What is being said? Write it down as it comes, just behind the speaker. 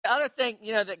other thing,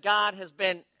 that God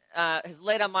has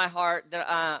laid on my heart that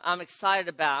I'm excited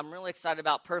about, I'm really excited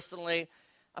about personally,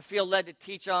 I feel led to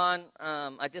teach on.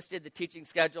 I just did the teaching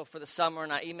schedule for the summer,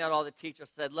 and I emailed all the teachers,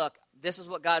 said, look, this is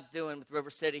what God's doing with River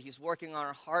City. He's working on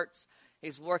our hearts.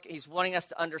 He's wanting us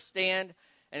to understand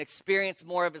and experience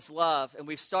more of his love. And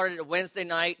we've started a Wednesday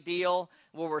night deal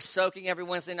where we're soaking every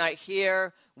Wednesday night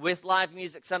here with live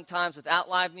music sometimes, without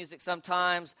live music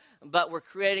sometimes, but we're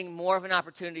creating more of an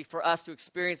opportunity for us to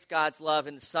experience God's love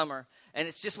in the summer. And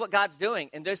it's just what God's doing.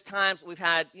 And those times we've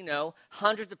had,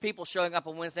 hundreds of people showing up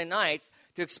on Wednesday nights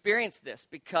to experience this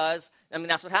because,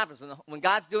 that's what happens. When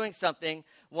God's doing something,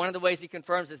 one of the ways he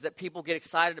confirms is that people get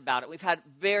excited about it. We've had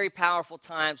very powerful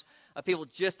times of people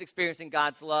just experiencing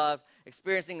God's love,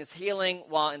 experiencing his healing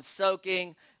while in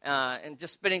soaking, and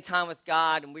just spending time with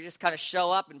God. And we just kind of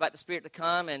show up, invite the Spirit to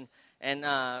come, and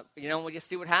we just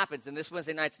see what happens. And this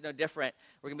Wednesday night's no different.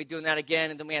 We're going to be doing that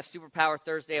again. And then we have Superpower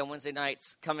Thursday on Wednesday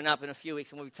nights coming up in a few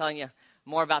weeks, and we'll be telling you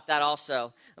more about that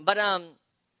also. But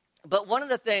one of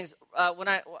the things, when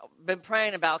I've been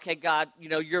praying about, okay, God,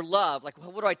 your love, like,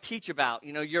 what do I teach about,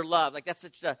 your love? Like, that's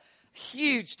such a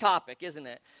huge topic, isn't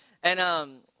it? And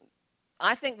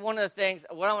I think one of the things,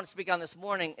 what I want to speak on this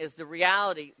morning is the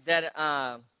reality that,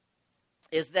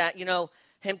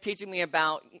 him teaching me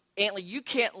about, Antley, you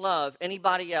can't love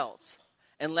anybody else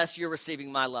unless you're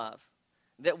receiving my love.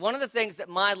 That one of the things that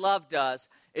my love does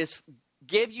is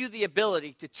give you the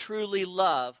ability to truly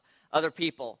love other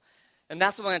people. And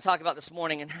that's what I'm going to talk about this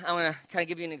morning. And I'm going to kind of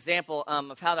give you an example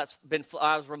of how that's been.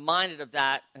 I was reminded of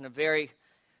that in a very,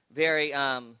 very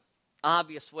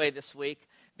obvious way this week.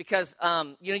 Because,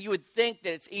 you would think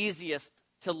that it's easiest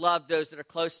to love those that are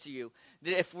close to you.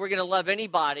 That if we're going to love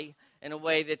anybody in a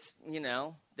way that's,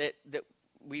 that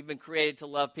we've been created to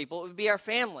love people, it would be our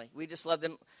family. We just love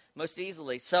them most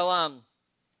easily. So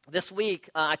this week,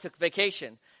 I took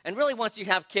vacation. And really, once you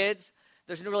have kids,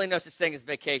 there's really no such thing as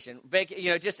vacation.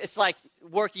 It's like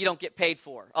work you don't get paid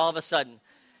for all of a sudden.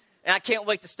 And I can't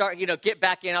wait to start, get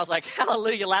back in. I was like,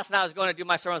 hallelujah. Last night I was going to do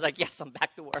my sermon. I was like, yes, I'm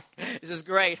back to work. This is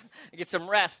great. I get some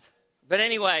rest. But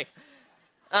anyway,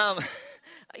 I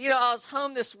was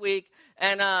home this week,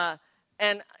 and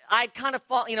I'd kind of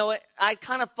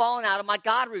fallen out of my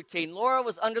God routine. Laura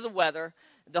was under the weather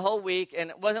the whole week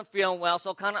and wasn't feeling well,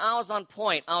 so I was on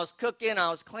point. I was cooking,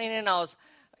 I was cleaning, I was,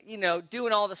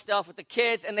 doing all the stuff with the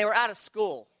kids, and they were out of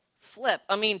school.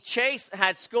 Chase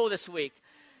had school this week.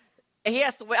 And I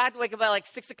had to wake up at like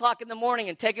 6 o'clock in the morning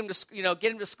and take him to,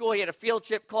 get him to school. He had a field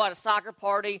trip, call at a soccer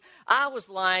party. I was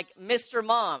like Mr.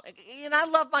 Mom. And I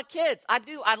love my kids. I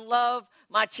do. I love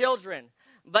my children.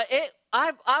 But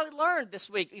I learned this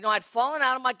week, I'd fallen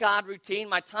out of my God routine,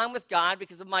 my time with God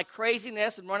because of my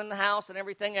craziness and running the house and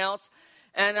everything else.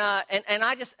 And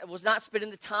I just was not spending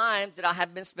the time that I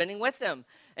had been spending with them.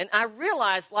 And I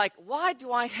realized, why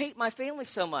do I hate my family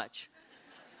so much?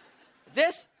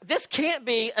 This can't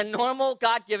be a normal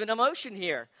God-given emotion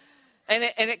here. And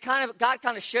God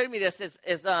kind of showed me this as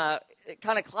it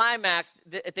kind of climaxed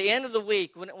at the end of the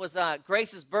week when it was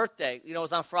Grace's birthday. It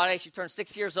was on Friday. She turned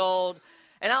 6 years old.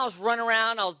 And I was running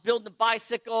around. I was building the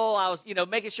bicycle. I was,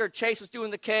 making sure Chase was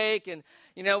doing the cake. And,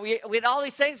 we had all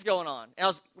these things going on.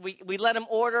 And we let them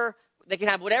order. They can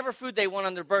have whatever food they want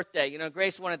on their birthday.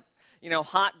 Grace wanted,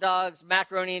 hot dogs,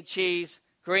 macaroni and cheese,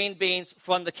 green beans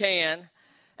from the can.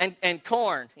 And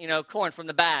corn, corn from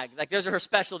the bag. Those are her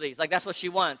specialties. That's what she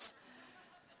wants.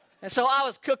 And so I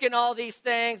was cooking all these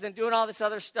things and doing all this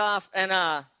other stuff. And,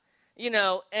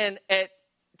 and at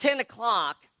 10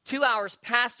 o'clock, 2 hours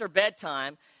past her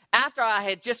bedtime, after I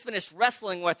had just finished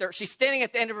wrestling with her, she's standing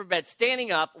at the end of her bed,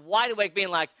 standing up, wide awake,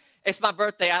 being like, it's my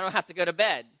birthday, I don't have to go to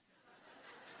bed.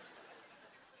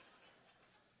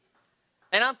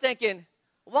 And I'm thinking,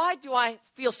 why do I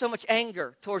feel so much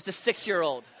anger towards this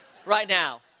 6-year-old right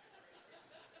now?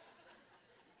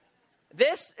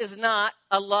 This is not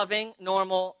a loving,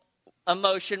 normal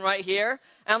emotion right here.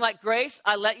 And I'm like, Grace,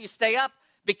 I let you stay up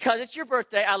because it's your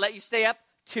birthday. I let you stay up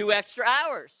 2 extra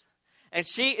hours. And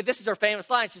this is her famous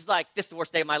line. She's like, this is the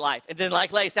worst day of my life. And then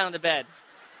lays down in the bed.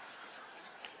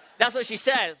 That's what she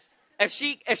says. If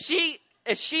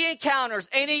she encounters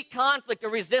any conflict or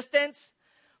resistance,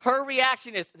 her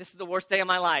reaction is, this is the worst day of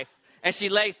my life. And she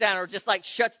lays down or just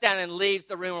shuts down and leaves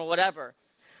the room or whatever.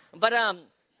 But as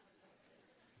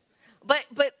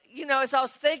I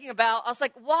was thinking about, I was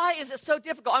like, why is it so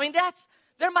difficult?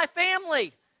 They're my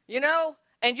family,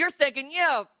 And you're thinking,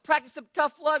 practice some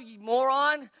tough love, you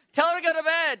moron. Tell her to go to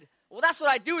bed. Well, that's what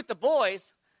I do with the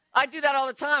boys. I do that all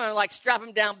the time. I strap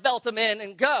them down, belt them in,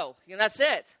 and go. That's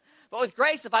it. But with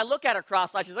Grace, if I look at her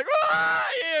cross-eyed, she's like,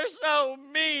 you're so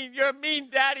mean. You're a mean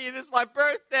daddy, and it's my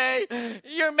birthday.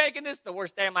 You're making this the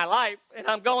worst day of my life, and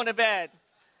I'm going to bed.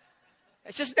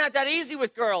 It's just not that easy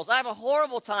with girls. I have a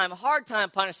hard time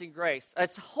punishing Grace.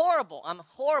 It's horrible. I'm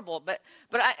horrible, but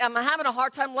I'm having a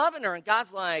hard time loving her, and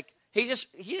God's like, he just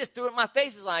threw it in my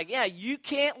face. He's like, yeah, you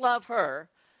can't love her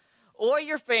or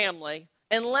your family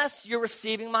unless you're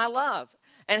receiving my love.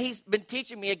 And he's been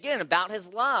teaching me again about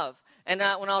his love. And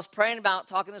when I was praying about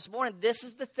talking this morning, this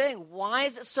is the thing. Why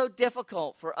is it so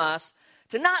difficult for us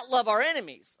to not love our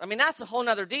enemies? I mean, that's a whole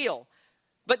nother deal.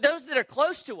 But those that are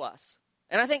close to us.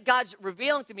 And I think God's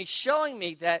revealing to me, showing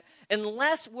me that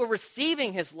unless we're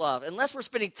receiving his love, unless we're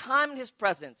spending time in his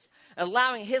presence,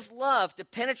 allowing his love to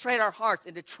penetrate our hearts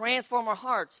and to transform our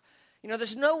hearts,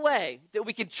 there's no way that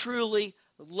we can truly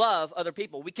love other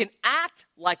people. We can act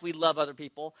like we love other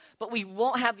people, but we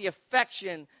won't have the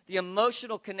affection, the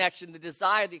emotional connection, the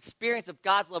desire, the experience of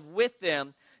God's love with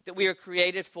them that we are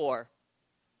created for.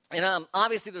 And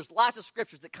obviously there's lots of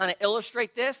scriptures that kind of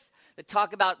illustrate this, that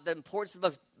talk about the importance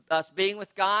of us being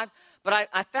with God. But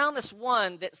I found this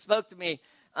one that spoke to me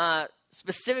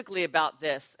specifically about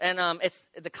this. And it's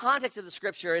the context of the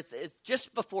scripture. It's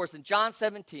just before, it's in John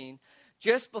 17,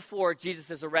 just before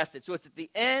Jesus is arrested. So it's at the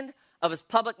end of his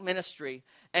public ministry.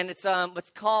 And it's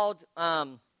what's called,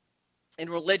 in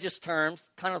religious terms,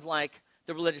 kind of like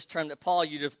the religious term that Paul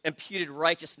used of imputed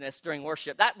righteousness during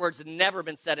worship. That word's never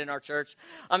been said in our church.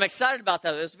 I'm excited about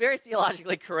that. It was very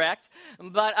theologically correct,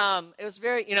 but it was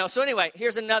very, So anyway,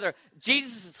 here's another.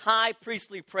 Jesus' high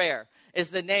priestly prayer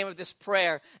is the name of this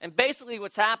prayer. And basically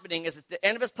what's happening is at the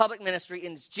end of his public ministry,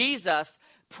 and it's Jesus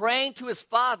praying to his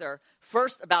Father,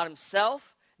 first about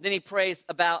himself, then he prays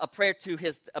about a prayer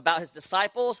about his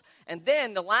disciples, and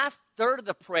then the last third of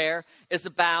the prayer is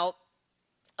about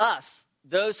us,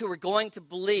 those who are going to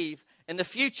believe in the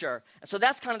future. And so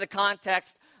that's kind of the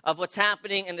context of what's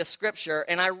happening in the scripture.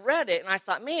 And I read it, and I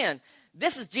thought, man,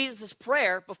 this is Jesus'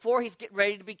 prayer before he's getting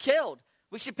ready to be killed.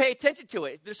 We should pay attention to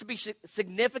it. There should be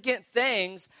significant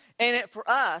things in it for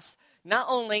us, not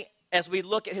only as we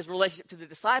look at his relationship to the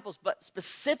disciples, but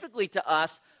specifically to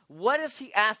us. What is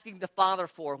he asking the Father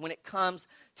for when it comes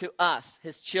to us,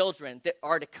 his children that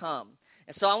are to come?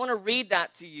 And so I want to read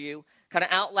that to you kind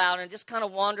of out loud and just kind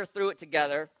of wander through it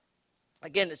together.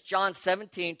 Again, it's John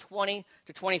 17, 20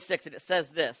 to 26, and it says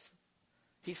this.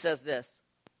 He says this.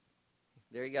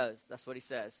 There he goes. That's what he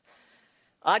says.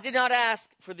 I did not ask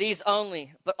for these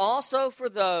only, but also for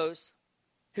those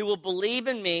who will believe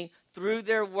in me through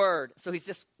their word. So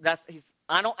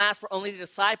I don't ask for only the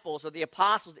disciples or the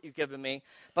apostles that you've given me,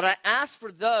 but I ask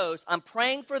for those, I'm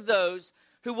praying for those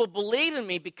who will believe in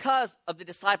me because of the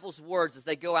disciples' words as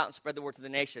they go out and spread the word to the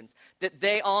nations, that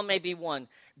they all may be one.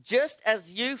 Just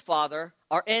as you, Father,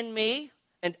 are in me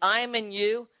and I am in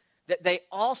you, that they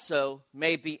also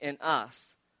may be in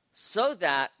us, so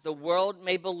that the world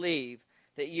may believe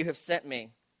that you have sent me.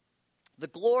 The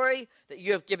glory that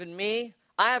you have given me,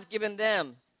 I have given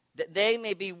them, that they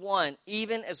may be one,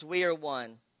 even as we are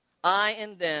one. I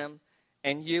in them,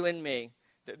 and you in me,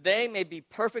 that they may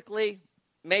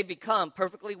become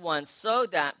perfectly one, so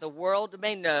that the world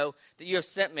may know that you have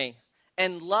sent me,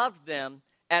 and loved them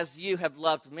as you have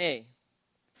loved me.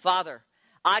 Father,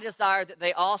 I desire that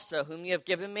they also, whom you have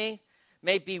given me,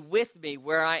 may be with me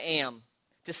where I am,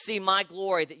 to see my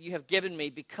glory that you have given me,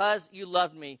 because you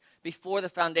loved me before the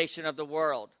foundation of the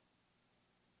world.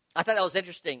 I thought that was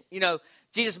interesting.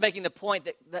 Jesus making the point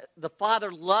that the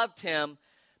Father loved him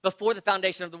before the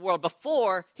foundation of the world,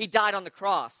 before he died on the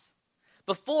cross,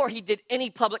 before he did any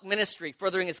public ministry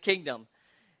furthering his kingdom.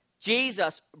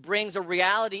 Jesus brings a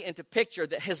reality into picture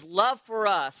that his love for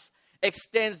us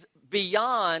extends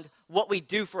beyond what we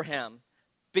do for him.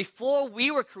 Before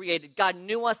we were created, God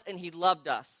knew us and he loved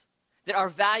us. That our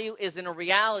value is in a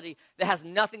reality that has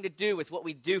nothing to do with what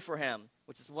we do for him,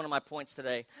 which is one of my points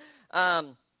today.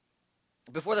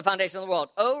 Before the foundation of the world.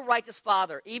 O righteous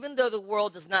Father, even though the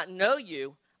world does not know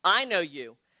you, I know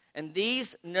you, and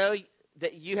these know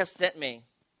that you have sent me.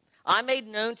 I made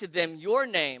known to them your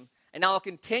name, and I will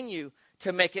continue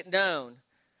to make it known,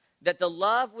 that the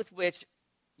love with which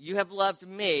you have loved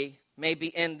me may be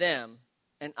in them,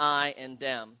 and I in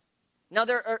them. Now,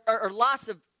 there are lots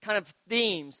of kind of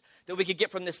themes that we could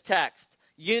get from this text.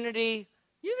 Unity,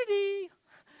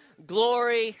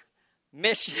 glory,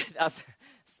 mission.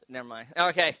 Never mind.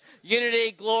 Okay.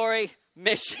 Unity, glory,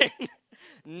 mission,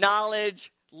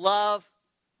 knowledge, love.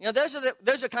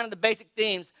 Those are kind of the basic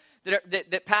themes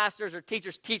that pastors or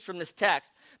teachers teach from this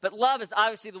text. But love is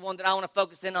obviously the one that I want to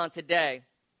focus in on today.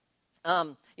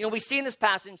 We see in this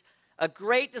passage a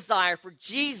great desire for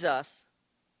Jesus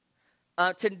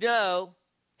to know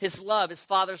his love, his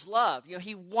Father's love. You know,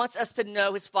 he wants us to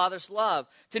know his Father's love,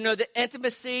 to know the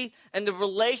intimacy and the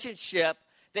relationship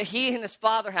that he and his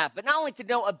Father have. But not only to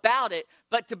know about it,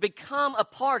 but to become a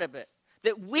part of it.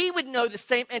 That we would know the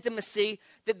same intimacy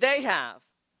that they have.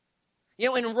 You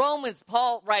know, in Romans,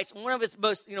 Paul writes one of his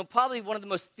most, probably one of the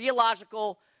most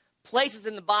theological places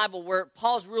in the Bible where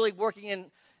Paul's really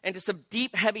working into some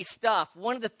deep, heavy stuff.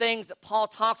 One of the things that Paul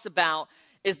talks about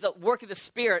is the work of the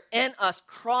Spirit in us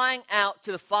crying out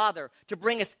to the Father to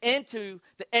bring us into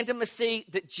the intimacy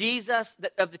that Jesus,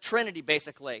 of the Trinity,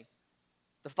 basically.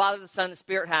 The Father, the Son, and the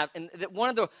Spirit have. And that one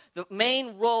of the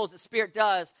main roles the Spirit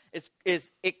does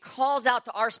is it calls out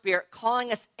to our spirit,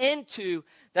 calling us into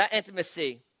that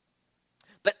intimacy.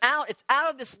 But it's out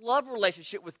of this love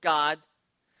relationship with God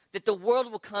that the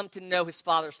world will come to know his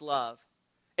Father's love.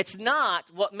 It's not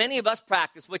what many of us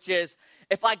practice, which is,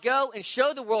 if I go and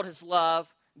show the world his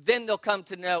love, then they'll come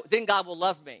to know, then God will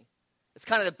love me. It's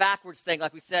kind of the backwards thing,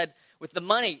 like we said with the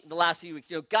money the last few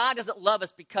weeks. You know, God doesn't love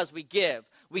us because we give.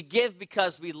 We give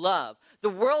because we love. The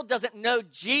world doesn't know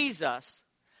Jesus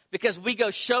because we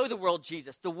go show the world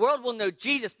Jesus. The world will know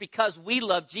Jesus because we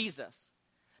love Jesus,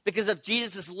 because of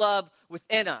Jesus' love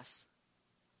within us.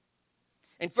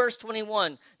 In verse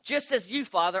 21, just as you,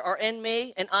 Father, are in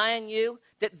me and I in you,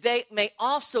 that they may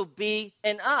also be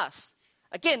in us.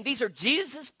 Again, these are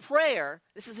Jesus' prayer.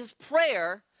 This is his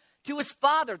prayer to his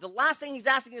Father. The last thing he's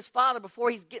asking his Father before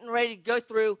he's getting ready to go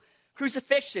through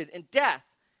crucifixion and death.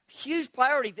 Huge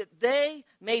priority, that they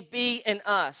may be in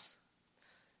us.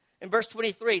 In verse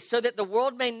 23, so that the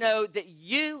world may know that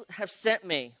you have sent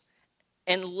me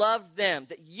and loved them,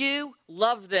 that you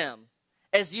love them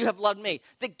as you have loved me.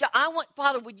 That God, I want,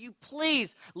 Father, would you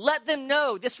please let them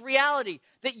know this reality,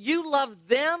 that you love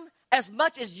them as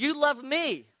much as you love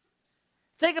me.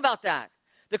 Think about that.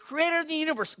 The creator of the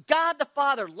universe, God the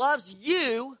Father, loves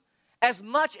you as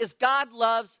much as God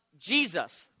loves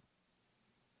Jesus.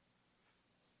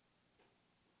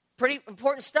 Pretty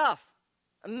important stuff.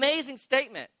 Amazing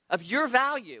statement of your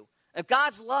value, of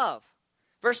God's love.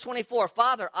 Verse 24,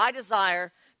 Father, I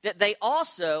desire that they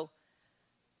also,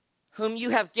 whom you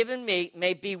have given me,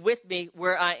 may be with me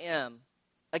where I am.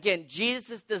 Again,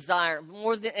 Jesus' desire,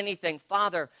 more than anything,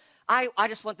 Father, I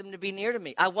just want them to be near to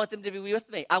me. I want them to be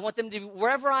with me. I want them to be,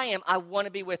 wherever I am, I want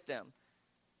to be with them.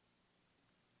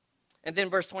 And then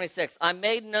verse 26, I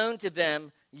made known to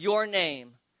them your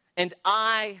name, and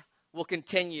I will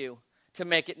continue to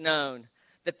make it known,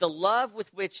 that the love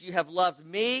with which you have loved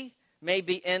me may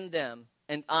be in them,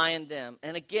 and I in them.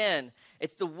 And again,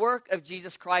 it's the work of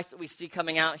Jesus Christ that we see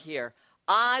coming out here.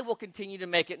 I will continue to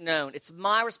make it known. It's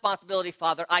my responsibility,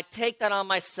 Father. I take that on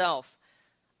myself.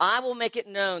 I will make it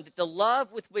known that the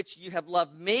love with which you have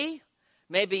loved me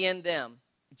may be in them.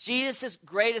 Jesus'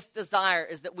 greatest desire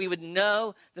is that we would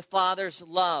know the Father's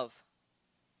love.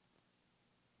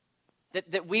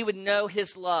 That we would know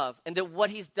his love and that what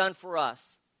he's done for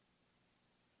us.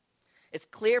 It's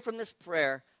clear from this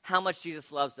prayer how much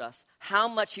Jesus loves us, how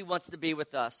much he wants to be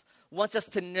with us, wants us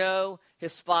to know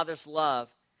his Father's love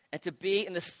and to be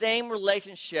in the same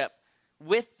relationship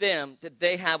with them that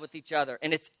they have with each other.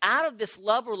 And it's out of this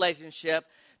love relationship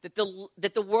that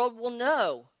the world will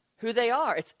know who they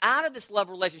are. It's out of this love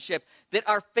relationship that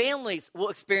our families will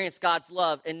experience God's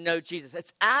love and know Jesus.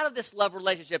 It's out of this love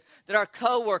relationship that our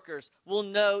coworkers will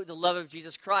know the love of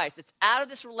Jesus Christ. It's out of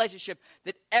this relationship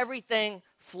that everything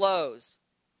flows.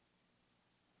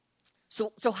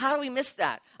 So how do we miss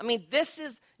that? I mean, this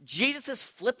is Jesus'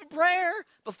 flippant prayer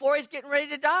before he's getting ready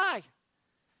to die.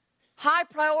 High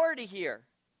priority here.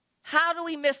 How do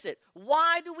we miss it?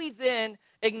 Why do we then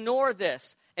ignore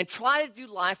this and try to do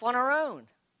life on our own?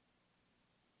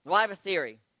 Well, I have a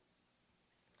theory.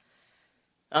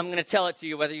 I'm going to tell it to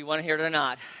you whether you want to hear it or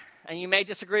not. And you may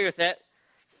disagree with it,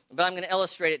 but I'm going to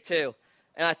illustrate it too.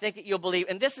 And I think that you'll believe,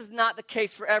 and this is not the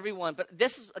case for everyone, but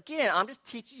this is, again, I'm just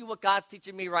teaching you what God's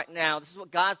teaching me right now. This is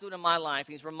what God's doing in my life.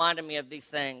 He's reminding me of these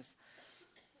things.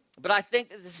 But I think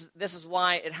that this is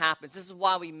why it happens. This is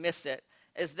why we miss it,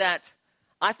 is that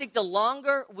I think the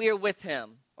longer we're with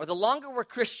him, or the longer we're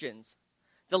Christians,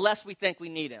 the less we think we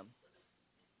need him.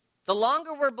 The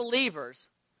longer we're believers,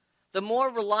 the more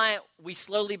reliant we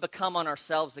slowly become on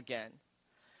ourselves again.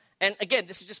 And again,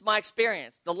 this is just my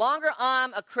experience. The longer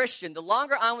I'm a Christian, the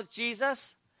longer I'm with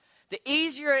Jesus, the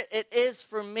easier it is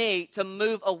for me to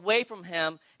move away from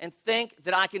him and think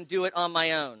that I can do it on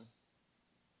my own.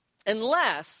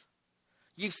 Unless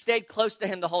you've stayed close to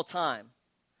him the whole time.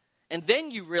 And then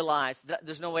you realize that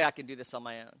there's no way I can do this on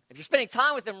my own. If you're spending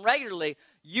time with him regularly,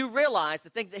 you realize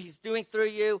the things that he's doing through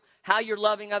you, how you're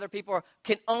loving other people,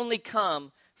 can only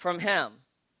come from him.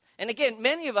 And again,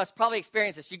 many of us probably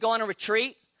experience this. You go on a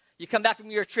retreat, you come back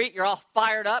from your retreat, you're all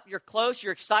fired up, you're close,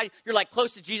 you're excited, you're like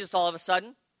close to Jesus all of a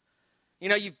sudden. You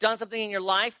know, you've done something in your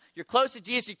life, you're close to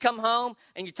Jesus, you come home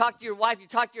and you talk to your wife, you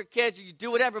talk to your kids, or you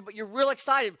do whatever, but you're real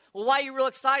excited. Well, why are you real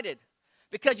excited?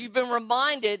 Because you've been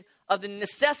reminded of the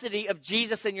necessity of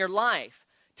Jesus in your life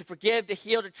to forgive, to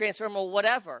heal, to transform, or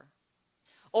whatever.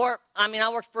 Or, I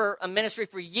worked for a ministry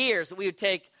for years that we would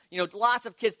take, lots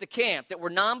of kids to camp that were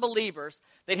non-believers.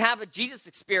 They'd have a Jesus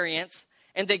experience,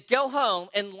 and they'd go home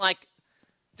and,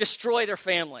 destroy their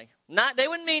family. They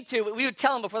wouldn't mean to, but we would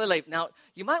tell them before they leave. Now,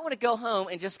 you might want to go home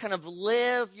and just kind of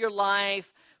live your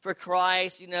life for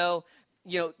Christ,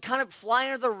 kind of fly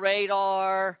under the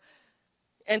radar,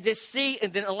 and just see,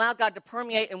 and then allow God to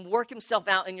permeate and work himself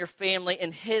out in your family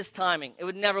in his timing. It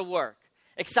would never work.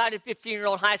 Excited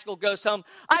 15-year-old high school goes home.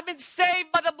 I've been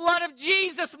saved by the blood of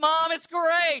Jesus, Mom. It's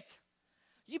great.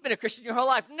 You've been a Christian your whole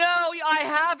life. No, I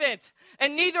haven't.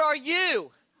 And neither are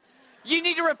you. You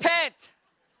need to repent.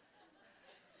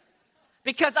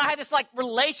 Because I have this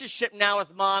relationship now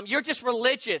with Mom. You're just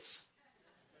religious.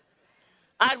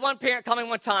 I had one parent call me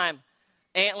one time.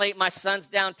 Antley, my son's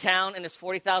downtown in his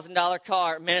 $40,000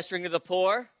 car ministering to the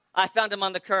poor. I found him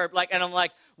on the curb, and I'm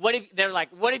like, what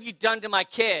have you done to my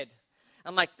kid?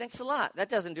 I'm like, thanks a lot. That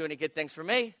doesn't do any good things for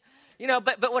me.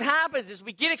 But what happens is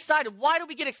we get excited. Why do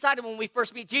we get excited when we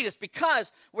first meet Jesus?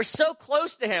 Because we're so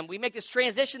close to him. We make this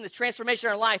transition, this transformation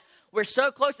in our life. We're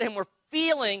so close to him. We're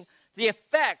feeling the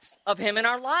effects of him in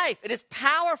our life. It is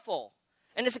powerful,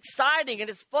 and it's exciting, and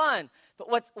it's fun. But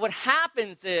what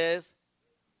happens is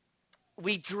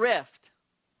we drift.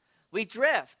 We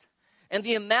drift. And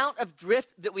the amount of drift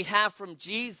that we have from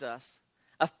Jesus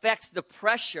affects the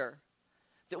pressure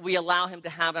that we allow him to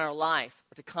have in our life,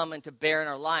 or to come and to bear in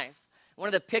our life. One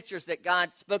of the pictures that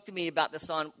God spoke to me about this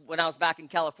on when I was back in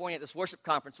California at this worship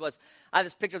conference was, I had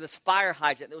this picture of this fire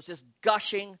hydrant that was just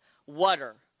gushing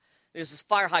water. There was this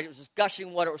fire hydrant, it was just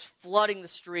gushing water, it was flooding the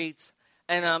streets,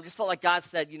 and just felt like God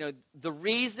said, the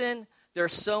reason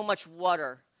there's so much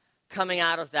water coming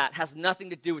out of that has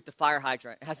nothing to do with the fire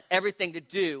hydrant. It has everything to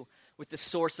do with the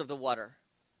source of the water,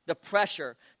 the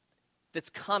pressure that's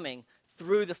coming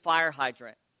through the fire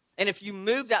hydrant. And if you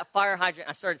move that fire hydrant,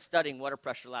 I started studying water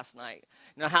pressure last night.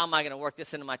 How am I going to work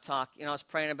this into my talk? I was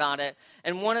praying about it.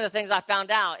 And one of the things I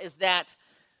found out is that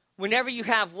whenever you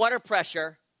have water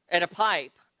pressure at a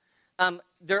pipe,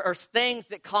 there are things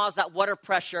that cause that water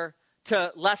pressure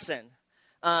to lessen.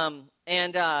 And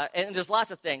there's lots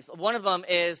of things. One of them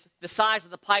is the size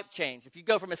of the pipe change. If you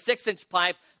go from a 6-inch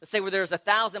pipe, let's say where there's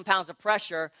 1,000 pounds of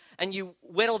pressure, and you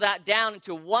whittle that down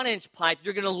into a 1-inch pipe,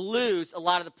 you're going to lose a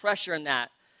lot of the pressure in that.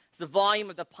 So the volume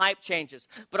of the pipe changes.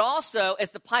 But also,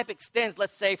 as the pipe extends,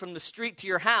 let's say from the street to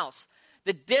your house,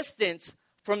 the distance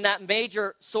from that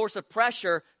major source of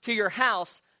pressure to your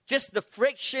house, just the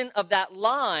friction of that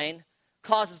line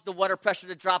causes the water pressure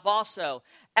to drop also.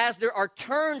 As there are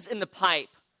turns in the pipe,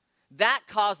 that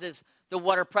causes the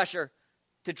water pressure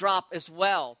to drop as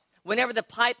well. Whenever the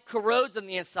pipe corrodes on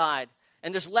the inside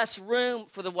and there's less room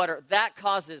for the water, that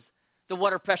causes the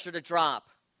water pressure to drop.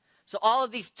 So all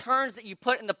of these turns that you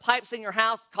put in the pipes in your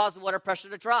house cause the water pressure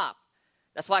to drop.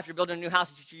 That's why if you're building a new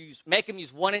house, you should make them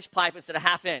use 1-inch pipe instead of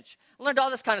 1/2 inch. I learned all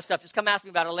this kind of stuff. Just come ask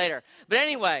me about it later. But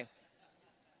anyway,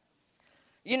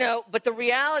 but the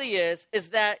reality is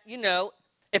that,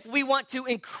 if we want to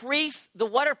increase the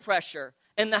water pressure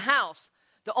in the house,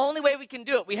 the only way we can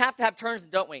do it, we have to have turns,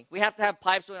 don't we? We have to have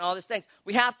pipes and all these things.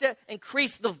 We have to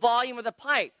increase the volume of the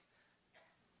pipe,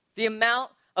 the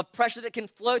amount of pressure that can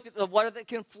flow through, the water that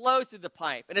can flow through the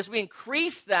pipe. And as we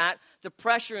increase that, the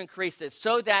pressure increases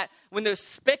so that when those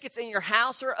spigots in your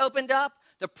house are opened up,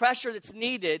 the pressure that's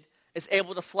needed is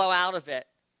able to flow out of it.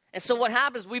 And so what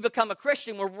happens, we become a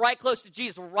Christian, we're right close to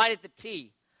Jesus, we're right at the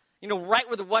T, right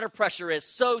where the water pressure is,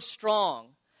 so strong.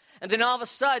 And then all of a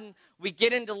sudden, we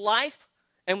get into life,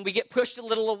 and we get pushed a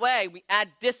little away. We add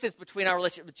distance between our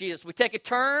relationship with Jesus. We take a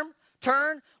turn,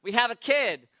 we have a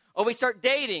kid, or we start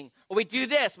dating, or we do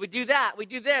this, we do that, we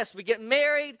do this. We get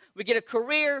married, we get a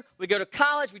career, we go to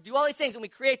college, we do all these things, and we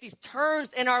create these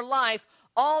turns in our life,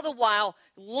 all the while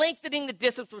lengthening the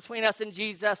distance between us and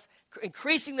Jesus,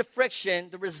 increasing the friction,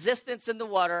 the resistance in the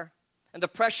water, and the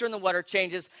pressure in the water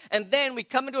changes. And then we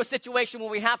come into a situation where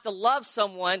we have to love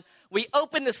someone. We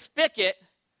open the spigot,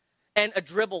 and a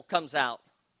dribble comes out.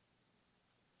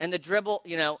 And the dribble,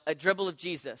 a dribble of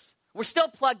Jesus. We're still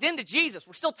plugged into Jesus.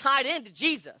 We're still tied into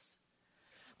Jesus.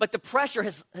 But the pressure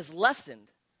has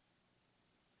lessened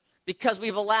because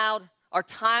we've allowed our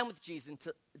time with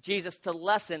Jesus to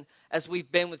lessen as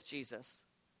we've been with Jesus.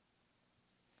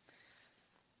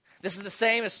 This is the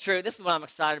same is true. This is what I'm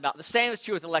excited about. The same is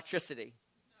true with electricity.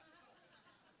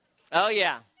 Oh,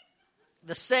 yeah.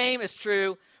 The same is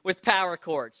true with power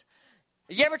cords.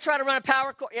 You ever try to run a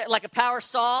power cord, like a power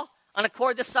saw on a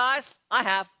cord this size? I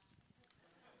have.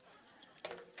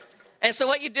 And so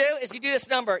what you do is you do this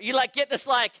number. You get this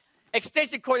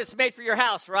extension cord that's made for your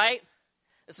house, right?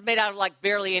 It's made out of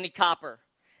barely any copper.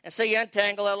 And so you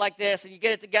untangle it like this, and you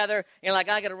get it together, and you're like,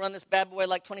 I got to run this bad boy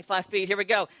 25 feet. Here we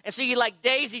go. And so you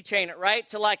daisy chain it, right,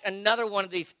 to another one of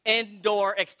these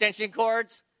indoor extension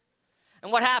cords.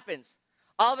 And what happens?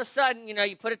 All of a sudden,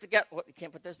 you put it together. Well, you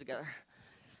can't put those together.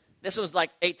 This was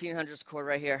 1800s cord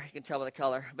right here. You can tell by the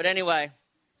color. But anyway,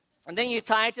 and then you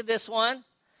tie it to this one.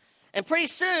 And pretty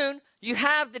soon, you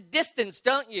have the distance,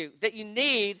 don't you, that you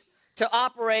need to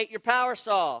operate your power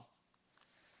saw.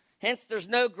 Hence, there's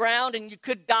no ground, and you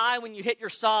could die when you hit your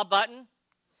saw button.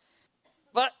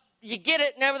 But you get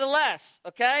it nevertheless,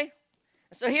 okay?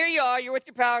 And so here you are. You're with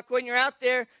your power cord, and you're out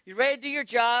there. You're ready to do your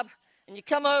job. And you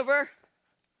come over,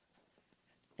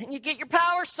 and you get your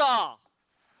power saw.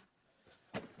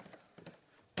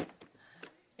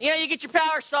 You get your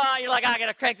power saw, and you're like, I got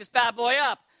to crank this bad boy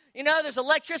up. There's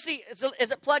electricity.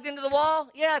 Is it plugged into the wall?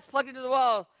 Yeah, it's plugged into the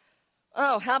wall.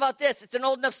 Oh, how about this? It's an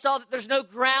old enough saw that there's no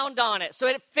ground on it, so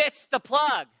it fits the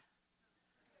plug.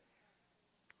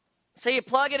 So you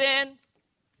plug it in,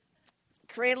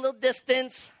 create a little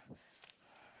distance.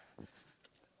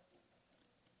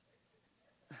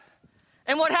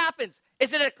 And what happens?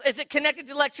 Is it connected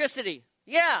to electricity?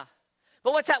 Yeah.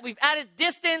 But what's happened? We've added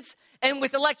distance, and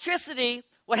with electricity,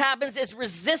 what happens is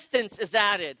resistance is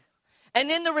added.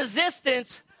 And in the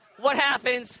resistance, what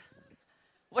happens?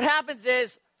 What happens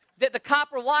is that the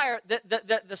copper wire,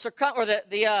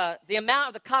 the amount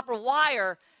of the copper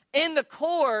wire in the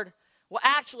cord will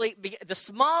actually be, the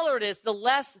smaller it is, the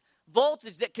less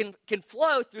voltage that can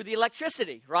flow through the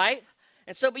electricity, right?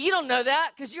 And so, but you don't know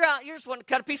that because you're just wanting to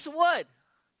cut a piece of wood.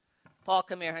 Paul,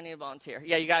 come here. I need a volunteer.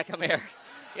 Yeah, you got to come here.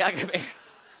 You got to come here.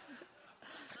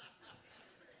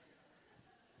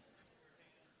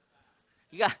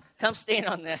 You got to come stand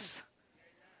on this.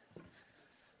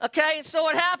 Okay, and so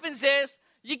what happens is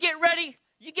you get ready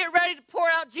to pour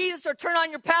out Jesus or turn on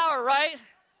your power, right?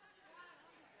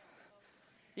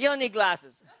 You don't need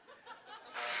glasses.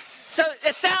 So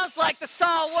it sounds like the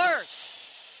saw works.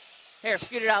 Here,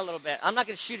 scoot it out a little bit. I'm not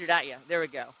going to shoot it at you. There we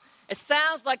go. It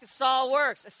sounds like the saw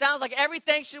works. It sounds like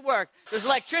everything should work. There's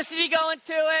electricity going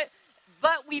to it,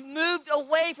 but we've moved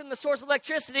away from the source of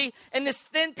electricity in this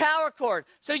thin power cord.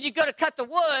 So you go to cut the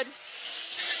wood,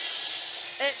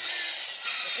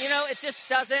 it just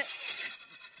doesn't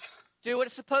do what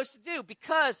it's supposed to do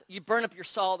because you burn up your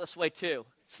saw this way too.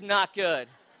 It's not good.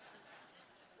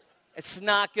 It's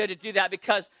not good to do that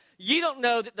because you don't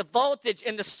know that the voltage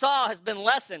in the saw has been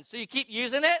lessened. So you keep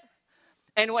using it,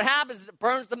 and what happens is it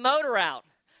burns the motor out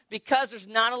because there's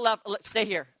not enough, stay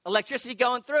here, electricity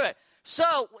going through it.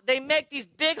 So they make these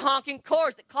big honking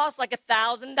cords that cost like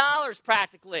 $1,000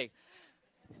 practically.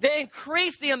 They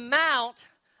increase the amount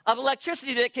of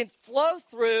electricity that can flow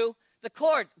through the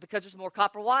cord because there's more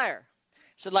copper wire.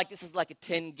 So this is like a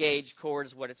 10-gauge cord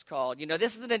is what it's called.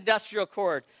 This is an industrial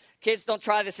cord. Kids, don't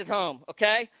try this at home,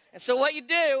 okay? And so what you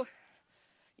do,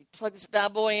 you plug this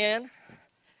bad boy in.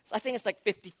 So I think it's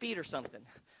 50 feet or something.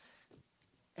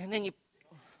 And then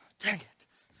dang it.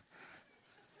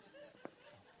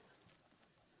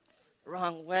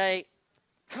 Wrong way.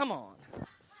 Come on.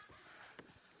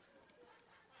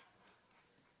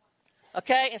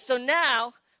 Okay, and so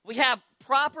now we have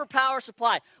proper power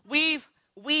supply. We've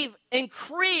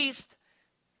increased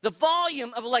the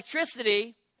volume of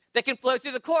electricity that can flow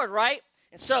through the cord, right?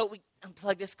 And so we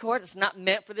unplug this cord. It's not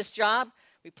meant for this job.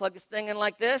 We plug this thing in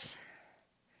like this.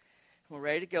 We're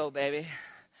ready to go, baby.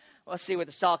 Well, let's see what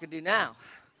the saw can do now.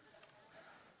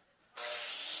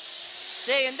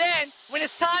 See, and then when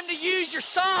it's time to use your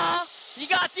saw, you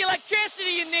got the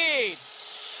electricity you need.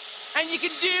 And you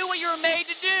can do what you were made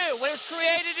to do, what it was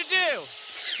created to do.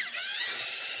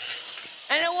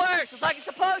 And it works. It's like it's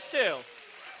supposed to.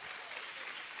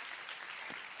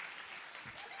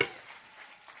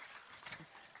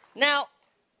 Now,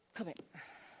 come here.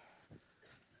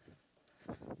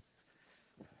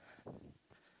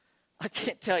 I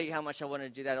can't tell you how much I wanted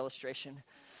to do that illustration.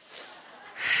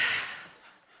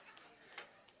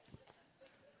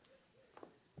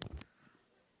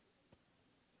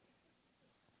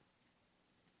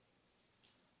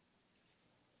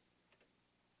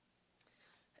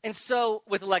 And so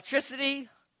with electricity,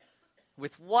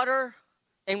 with water,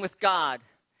 and with God,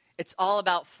 it's all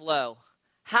about flow.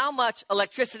 How much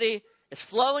electricity is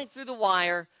flowing through the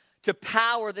wire to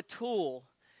power the tool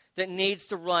that needs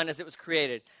to run as it was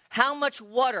created? How much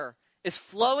water is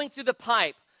flowing through the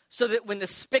pipe so that when the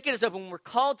spigot is open, when we're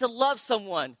called to love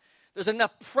someone, there's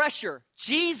enough pressure.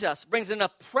 Jesus brings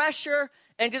enough pressure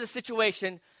into the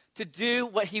situation to do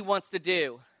what he wants to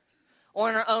do. Or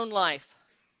in our own life,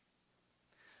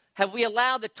 have we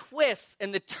allowed the twists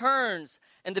and the turns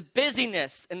and the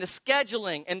busyness and the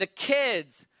scheduling and the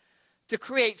kids to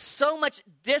create so much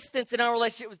distance in our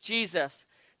relationship with Jesus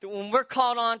that when we're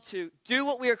called on to do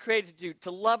what we are created to do,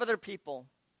 to love other people,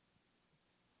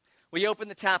 we open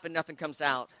the tap and nothing comes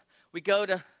out. We go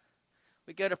to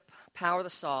power the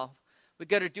saw. We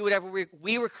go to do whatever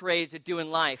we were created to do in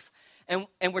life.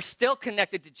 And we're still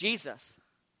connected to Jesus,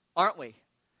 aren't we?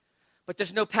 But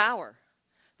there's no power.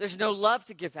 There's no love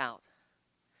to give out.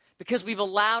 Because we've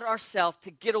allowed ourselves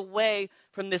to get away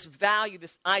from this value,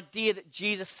 this idea that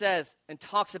Jesus says and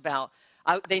talks about.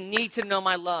 They need to know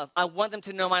my love. I want them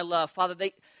to know my love. Father,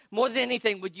 more than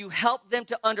anything, would you help them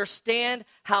to understand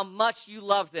how much you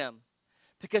love them?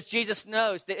 Because Jesus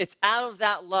knows that it's out of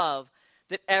that love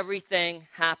that everything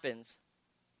happens.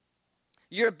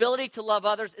 Your ability to love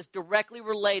others is directly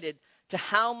related to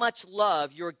how much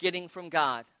love you're getting from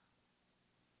God.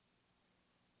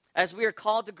 As we are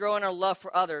called to grow in our love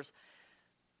for others,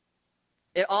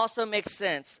 it also makes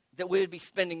sense that we would be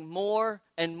spending more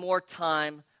and more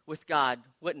time with God,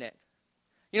 wouldn't it?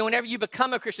 You know, whenever you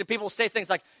become a Christian, people will say things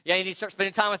like, yeah, you need to start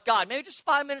spending time with God. Maybe just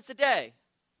 5 minutes a day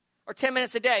or 10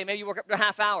 minutes a day. Maybe you work up to a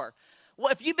half hour.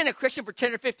 Well, if you've been a Christian for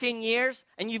 10 or 15 years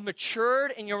and you've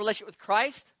matured in your relationship with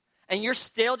Christ and you're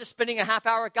still just spending a half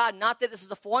hour with God, not that this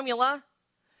is a formula,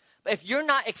 but if you're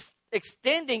not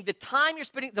extending the time you're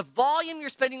spending, the volume you're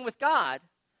spending with God,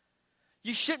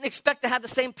 you shouldn't expect to have the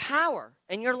same power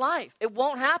in your life. It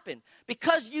won't happen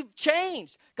because you've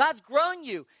changed. God's grown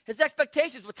you. His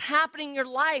expectations, what's happening in your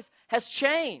life has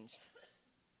changed.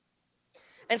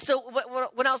 And so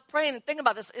when I was praying and thinking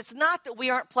about this, it's not that we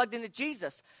aren't plugged into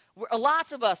Jesus.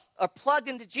 Lots of us are plugged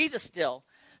into Jesus still.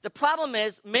 The problem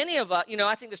is many of us,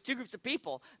 I think there's two groups of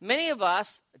people. Many of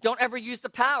us don't ever use the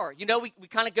power. We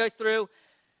kind of go through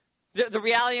the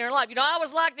reality in our life. I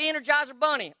was like the Energizer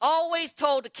Bunny, always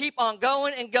told to keep on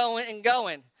going and going and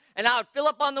going. And I would fill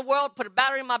up on the world, put a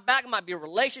battery in my back. It might be a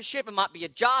relationship. It might be a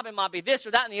job. It might be this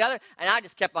or that and the other. And I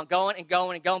just kept on going and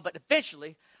going and going. But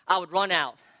eventually, I would run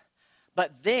out.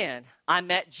 But then I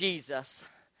met Jesus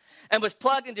and was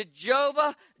plugged into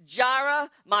Jehovah Jireh,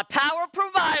 my power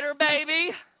provider,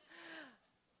 baby.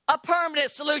 A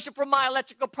permanent solution for my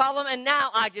electrical problem. And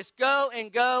now I just go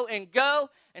and go and go.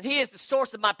 And he is the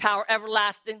source of my power,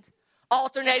 everlasting,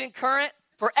 alternating current,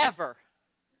 forever.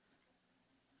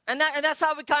 And that's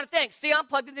how we kind of think. See, I'm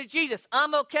plugged into Jesus.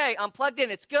 I'm okay. I'm plugged in.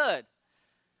 It's good.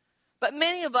 But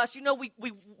many of us,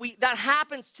 we that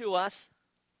happens to us.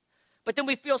 But then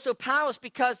we feel so powerless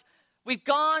because we've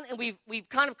gone and we've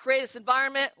kind of created this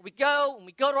environment. We go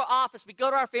to our office, we go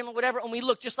to our family, whatever, and we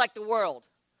look just like the world.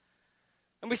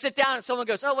 And we sit down and someone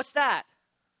goes, oh, what's that?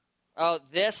 Oh,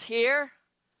 this here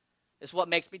is what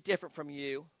makes me different from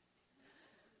you.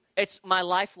 It's my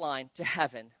lifeline to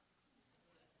heaven.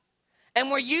 And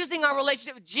we're using our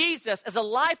relationship with Jesus as a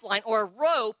lifeline or a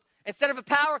rope instead of a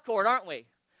power cord, aren't we?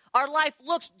 Our life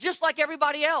looks just like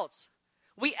everybody else.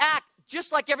 We act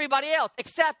just like everybody else,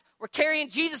 except we're carrying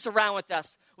Jesus around with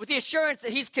us with the assurance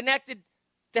that he's connected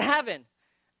to heaven.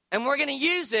 And we're going to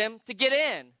use him to get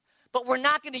in. But we're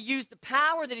not going to use the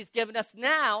power that he's given us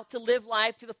now to live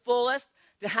life to the fullest,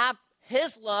 to have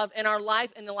his love in our life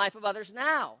and the life of others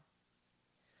now.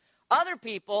 Other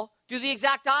people do the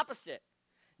exact opposite.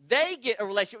 They get a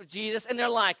relationship with Jesus and they're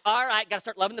like, all right, got to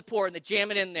start loving the poor, and they jam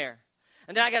it in there.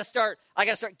 And then I got to start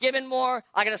giving more.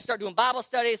 I got to start doing Bible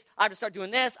studies. I have to start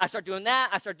doing this. I start doing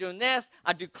that. I start doing this.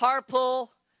 I do carpool.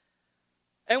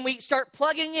 And we start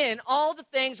plugging in all the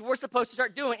things we're supposed to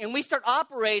start doing. And we start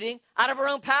operating out of our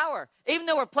own power. Even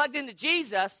though we're plugged into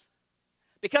Jesus,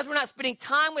 because we're not spending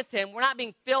time with him, we're not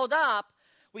being filled up,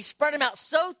 we spread him out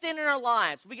so thin in our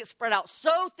lives. We get spread out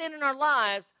so thin in our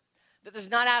lives that there's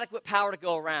not adequate power to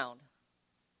go around.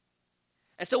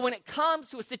 And so when it comes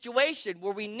to a situation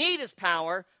where we need his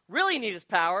power, really need his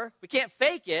power, we can't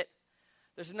fake it,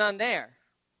 there's none there.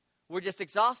 We're just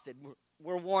exhausted.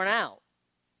 We're worn out.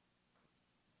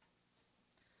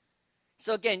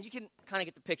 So again, you can kind of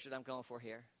get the picture that I'm going for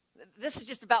here. This is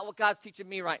just about what God's teaching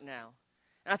me right now.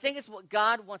 And I think it's what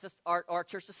God wants us, our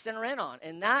church to center in on.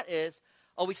 And that is,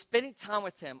 are we spending time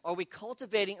with him? Are we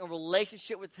cultivating a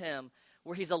relationship with him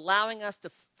where he's allowing him to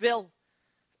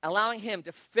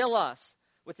fill us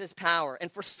with his power?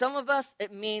 And for some of us,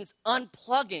 it means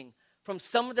unplugging from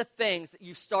some of the things that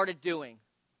you've started doing.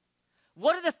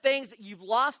 What are the things that you've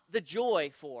lost the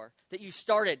joy for, that you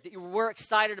started, that you were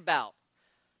excited about?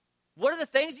 What are the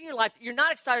things in your life that you're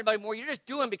not excited about anymore? You're just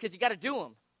doing because you got to do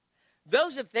them.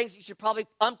 Those are the things you should probably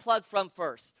unplug from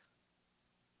first.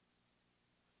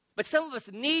 But some of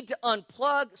us need to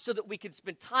unplug so that we can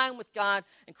spend time with God,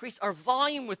 increase our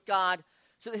volume with God,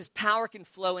 so that his power can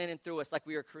flow in and through us like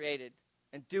we were created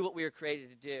and do what we were created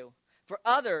to do. For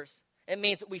others, it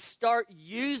means that we start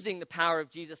using the power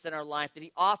of Jesus in our life that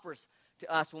he offers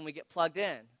to us when we get plugged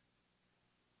in.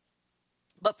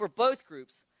 But for both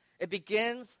groups, it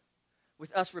begins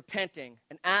with us repenting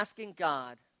and asking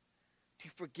God to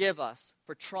forgive us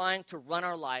for trying to run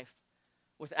our life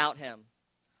without him.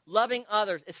 Loving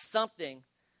others is something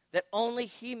that only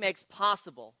he makes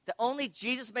possible, that only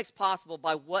Jesus makes possible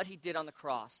by what he did on the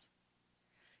cross.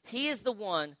 He is the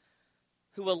one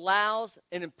who allows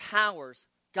and empowers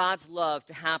God's love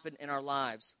to happen in our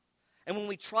lives. And when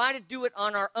we try to do it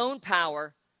on our own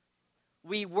power,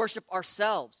 we worship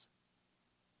ourselves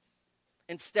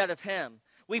instead of him.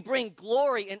 We bring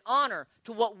glory and honor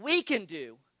to what we can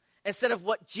do instead of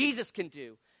what Jesus can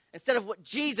do, instead of what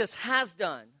Jesus has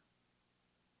done.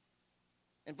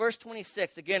 In verse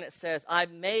 26, again it says,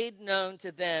 I've made known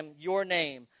to them your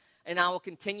name, and I will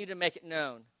continue to make it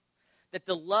known, that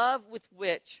the love with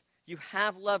which you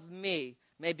have loved me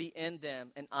may be in them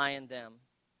and I in them.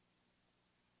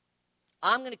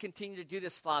 I'm going to continue to do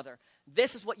this, Father.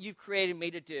 This is what you've created me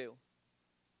to do.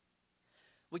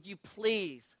 Would you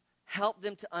please help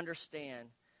them to understand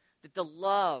that the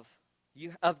love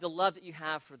that you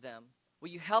have for them? Will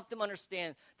you help them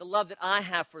understand the love that I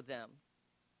have for them?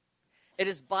 It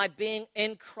is by being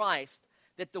in Christ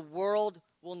that the world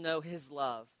will know his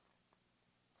love.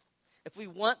 If we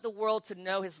want the world to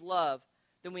know his love,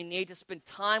 then we need to spend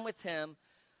time with him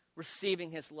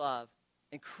receiving his love,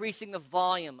 increasing the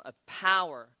volume of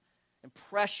power and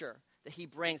pressure that he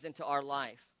brings into our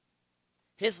life.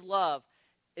 His love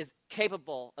is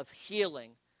capable of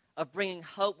healing, of bringing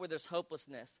hope where there's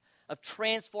hopelessness, of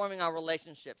transforming our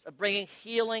relationships, of bringing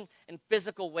healing in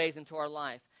physical ways into our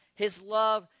life. His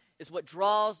love is what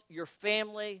draws your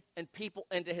family and people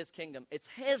into his kingdom. It's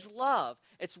his love.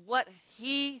 It's what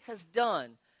he has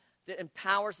done that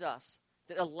empowers us,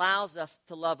 that allows us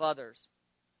to love others.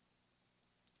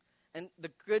 And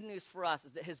the good news for us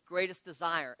is that his greatest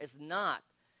desire is not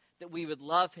that we would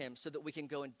love him so that we can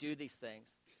go and do these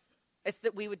things. It's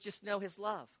that we would just know his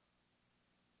love.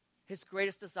 His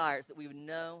greatest desire is that we would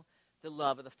know the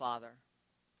love of the Father.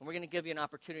 And we're going to give you an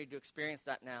opportunity to experience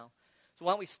that now. So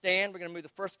why don't we stand? We're going to move the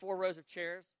first 4 rows of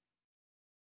chairs.